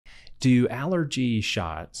Do allergy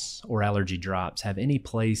shots or allergy drops have any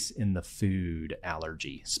place in the food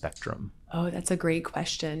allergy spectrum? Oh, that's a great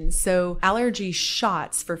question. So allergy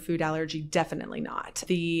shots for food allergy, definitely not.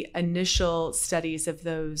 The initial studies of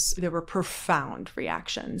those, there were profound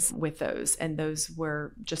reactions with those, and those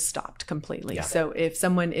were just stopped completely. Yeah. So if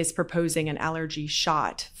someone is proposing an allergy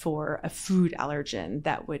shot for a food allergen,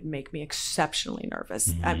 that would make me exceptionally nervous.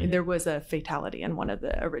 Mm-hmm. I mean, there was a fatality in one of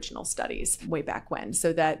the original studies way back when.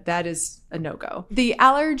 So that is a no-go. The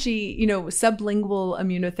allergy, sublingual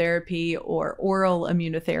immunotherapy or oral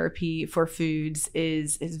immunotherapy for foods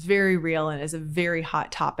is very real and is a very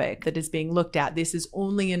hot topic that is being looked at. This is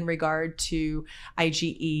only in regard to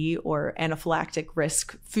IgE or anaphylactic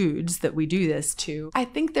risk foods that we do this to. I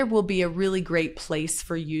think there will be a really great place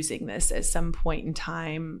for using this at some point in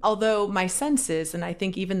time. Although my sense is, and I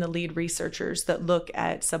think even the lead researchers that look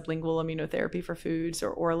at sublingual immunotherapy for foods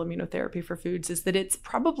or oral immunotherapy for foods, is that it's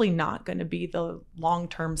probably not going to be the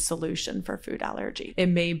long-term solution for food allergy. It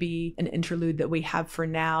may be an interlude that we have for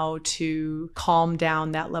now to calm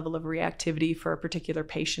down that level of reactivity for a particular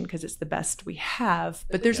patient because it's the best we have.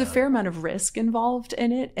 But there's a fair amount of risk involved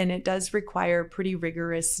in it, and it does require pretty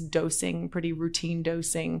rigorous dosing, pretty routine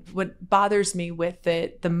dosing. What bothers me with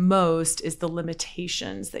it the most is the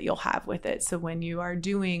limitations that you'll have with it. So when you are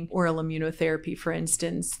doing oral immunotherapy, for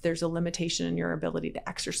instance, there's a limitation in your ability to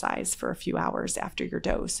exercise for a few hours after your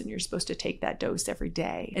dose, and you're supposed to take that dose every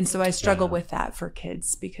day. And so I struggle with that for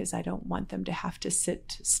kids because I don't want them to have to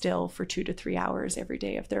sit still for 2 to 3 hours every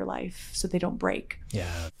day of their life so they don't break.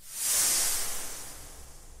 Yeah.